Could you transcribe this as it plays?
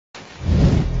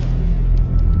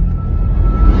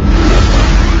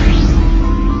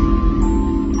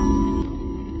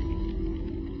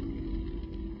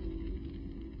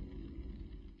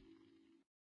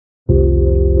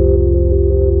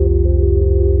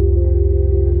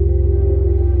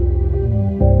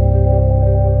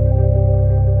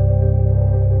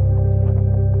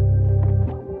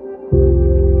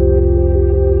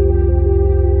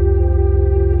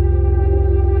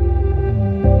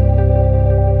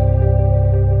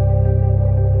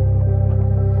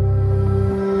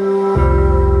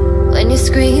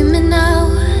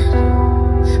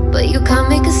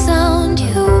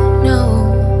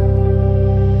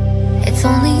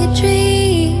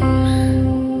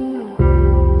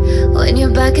when your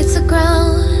back hits the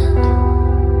ground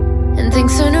and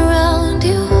things turn around,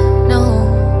 you know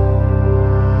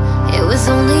it was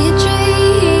only a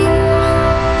dream.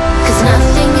 'Cause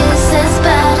nothing is as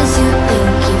bad as you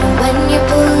think, even when you're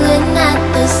pulling at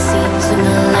the seams. When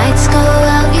the lights go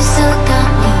out, you still got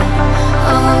me.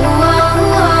 Oh, oh, oh,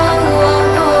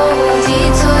 oh, oh.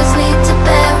 Detours lead to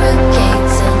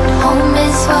barricades, and home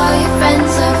is for your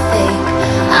friends are fake.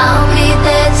 I'll be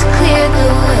there to clear the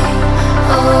way.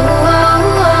 Oh, oh,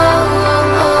 oh, oh,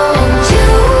 oh. And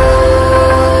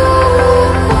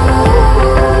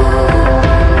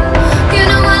you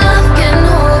know my love can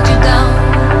hold you down.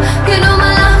 You know my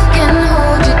love can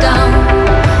hold you down.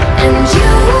 And you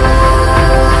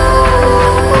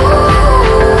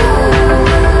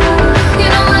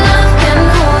know my love can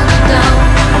hold you down.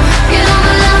 You know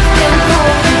my love can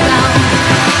hold you down.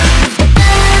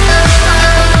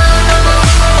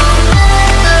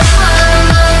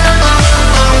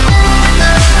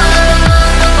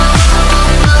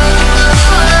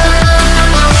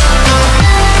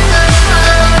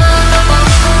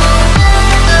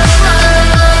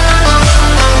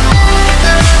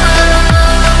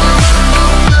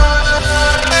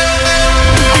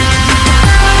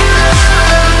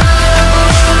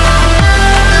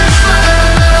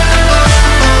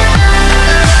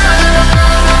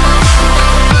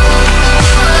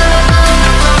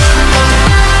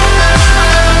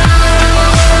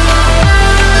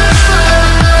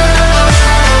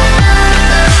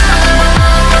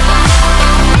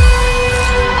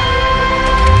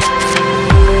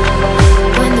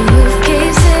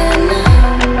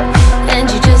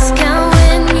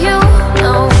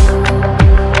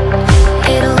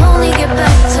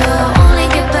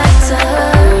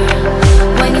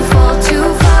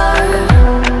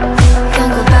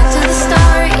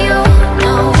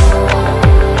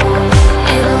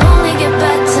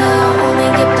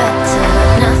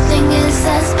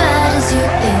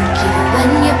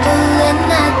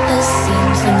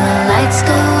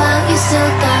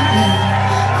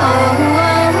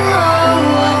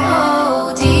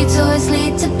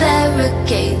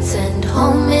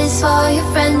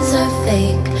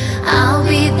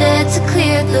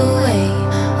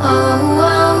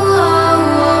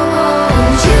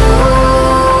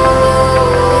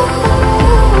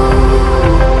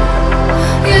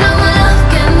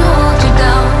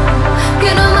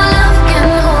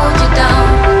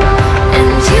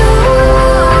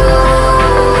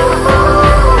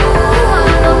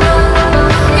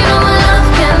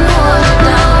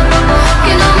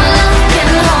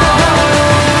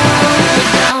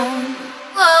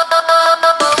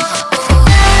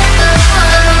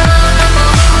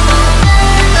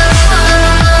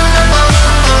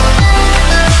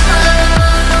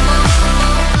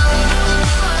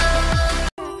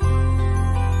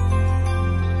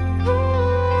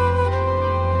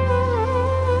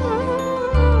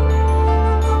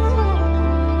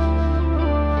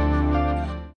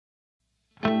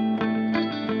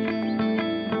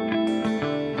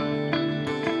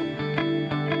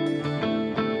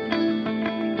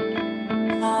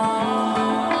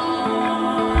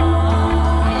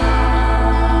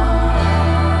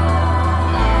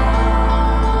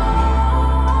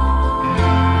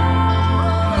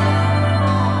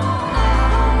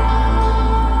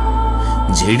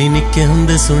 ਜਿਹੜੀ ਨਿੱਕੇ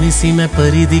ਹੁੰਦੇ ਸੁਣੀ ਸੀ ਮੈਂ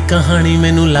ਪਰੀ ਦੀ ਕਹਾਣੀ,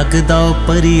 ਮੈਨੂੰ ਲੱਗਦਾ ਉਹ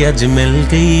ਪਰੀ ਅੱਜ ਮਿਲ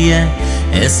ਗਈ ਐ।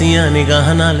 ਐਸੀਆਂ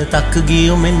ਨਿਗਾਹਾਂ ਨਾਲ ਤੱਕ ਗਈ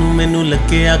ਉਹ ਮੈਨੂੰ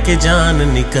ਲੱਗਿਆ ਕਿ ਜਾਨ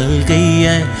ਨਿਕਲ ਗਈ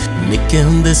ਐ। ਨਿੱਕੇ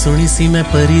ਹੁੰਦੇ ਸੁਣੀ ਸੀ ਮੈਂ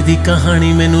ਪਰੀ ਦੀ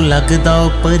ਕਹਾਣੀ, ਮੈਨੂੰ ਲੱਗਦਾ ਉਹ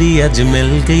ਪਰੀ ਅੱਜ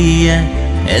ਮਿਲ ਗਈ ਐ।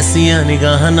 ਐਸੀਆਂ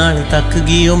ਨਿਗਾਹਾਂ ਨਾਲ ਤੱਕ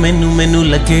ਗਈ ਉਹ ਮੈਨੂੰ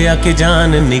ਲੱਗਿਆ ਕਿ ਜਾਨ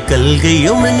ਨਿਕਲ ਗਈ।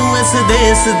 ਉਹ ਮੈਨੂੰ ਇਸ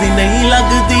ਦੇਸ ਦੀ ਨਹੀਂ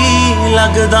ਲੱਗਦੀ,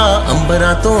 ਲੱਗਦਾ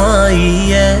ਅੰਬਰਾਂ ਤੋਂ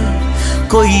ਆਈ ਐ।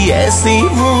 कोई ऐसी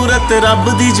मूरत रब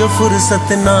दी जो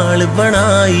फुरसत नाल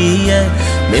बनाई है।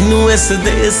 मैनू इस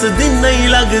देश दी नहीं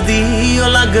लगदी, ओ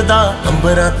लगदा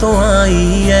अंबरां तो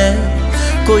आई है।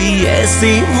 कोई ऐसी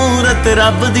मूरत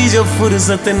रब दी जो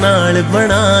फुरसत नाल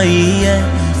बनाई है।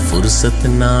 फुरसत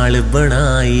नाल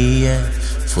बनाई है,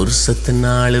 फुरसत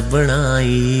नाल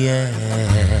बनाई है।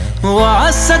 वाह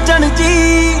सजन जी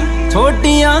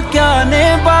थोड़ियां क्या ने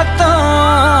बातां,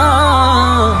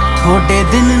 थोड़े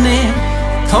दिन ने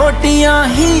थोड़ियां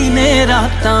ही ने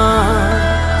रातां।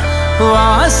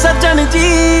 वाह सजन जी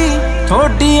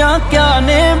थोड़ियां क्या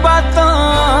ने बातां,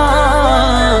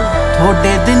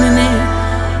 थोड़े दिन ने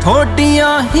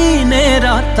थोड़ियां ही ने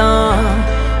रातां।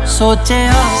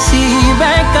 सोचिया सी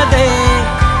मैं कदे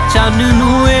चन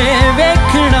नू ए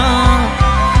वेखना,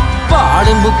 पहाड़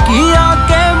मुकी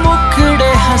आके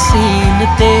मुखड़े हसीन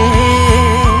ते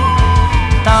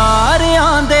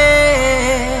तारियां दे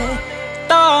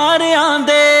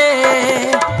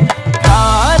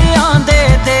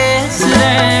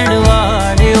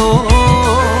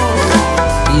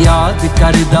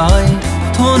करदा ए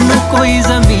थोनू कोई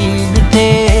जमीन ते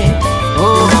हो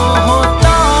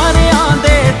तारियां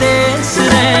दे देस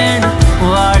रैन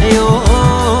वाड़ियो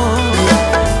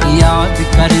याद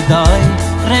करदा ए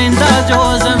रहिंदा जो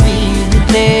जमीन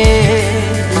ते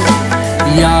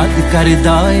याद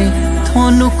करदा ए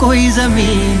थोनू कोई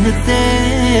जमीन ते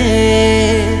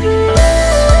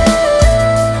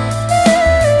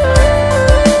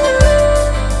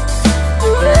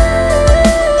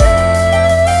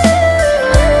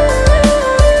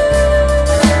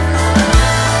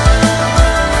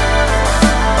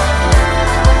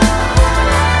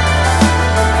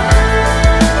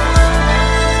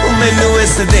मैनू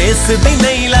इस देश दी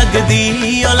नहीं लगदी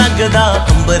ओ लगदा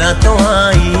अंबरां तो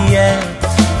आई है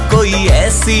कोई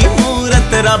ऐसी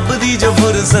मूरत रब दी जो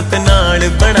फुरसत नाल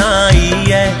बनाई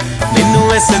है मैनू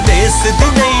इस देश दी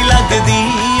नहीं लगदी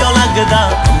ओ लगदा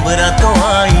अंबरां तो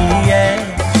आई है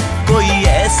कोई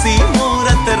ऐसी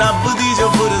मूरत रब दी जो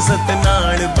फुरसत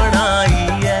नाल बनाई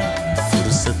है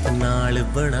फुरसत नाल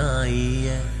बनाई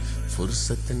है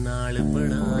फुरसत नाल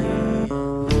बनाई है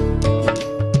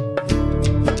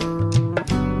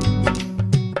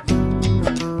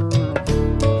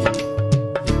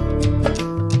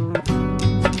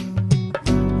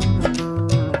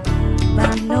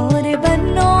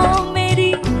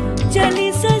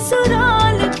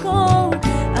ससुराल को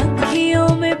अखियों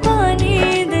में पानी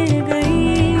दे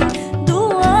गई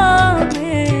दुआ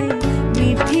में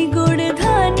मीठी गुड़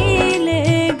धानी ले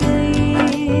गई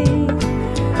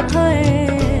हाय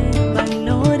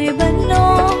बन्नो रे बन्नो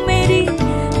मेरी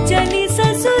चली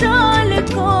ससुराल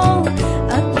को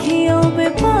अखियों में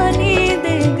पानी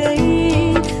दे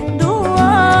गई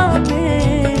दुआ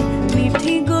में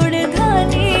मीठी गुड़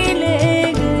धानी ले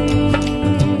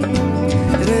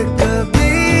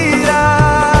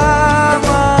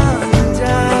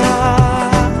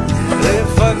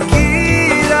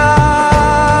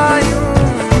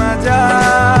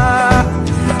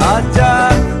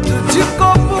तुझको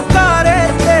पुकारे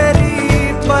तेरी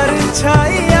परछाई